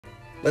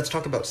Let's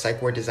talk about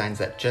psych ward designs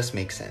that just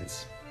make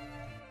sense.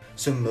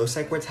 So most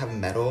psych wards have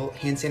metal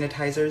hand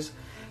sanitizers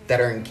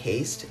that are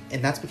encased,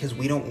 and that's because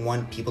we don't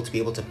want people to be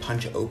able to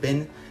punch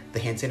open the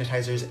hand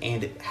sanitizers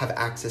and have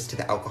access to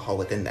the alcohol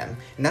within them.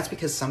 And that's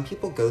because some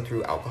people go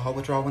through alcohol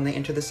withdrawal when they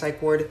enter the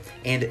psych ward,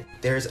 and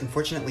there's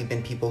unfortunately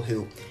been people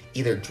who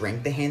either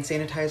drink the hand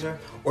sanitizer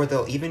or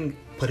they'll even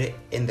put it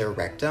in their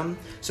rectum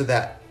so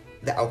that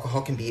the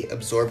alcohol can be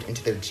absorbed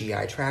into their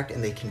GI tract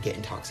and they can get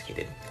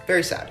intoxicated.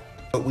 Very sad,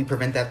 but we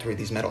prevent that through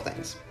these metal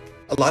things.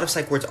 A lot of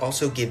psych wards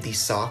also give these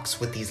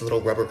socks with these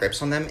little rubber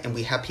grips on them, and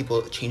we have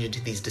people change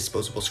into these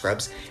disposable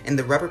scrubs, and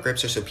the rubber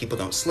grips are so people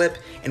don't slip,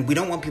 and we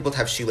don't want people to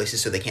have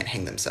shoelaces so they can't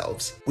hang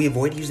themselves. We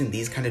avoid using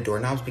these kind of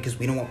doorknobs because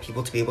we don't want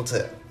people to be able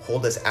to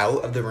hold us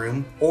out of the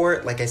room,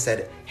 or, like I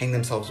said, hang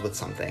themselves with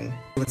something.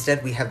 So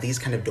instead, we have these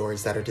kind of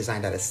doors that are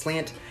designed at a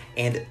slant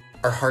and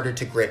are harder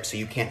to grip so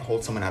you can't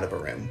hold someone out of a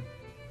room.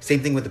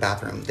 Same thing with the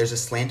bathroom. There's a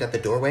slant at the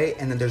doorway,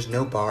 and then there's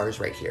no bars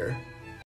right here.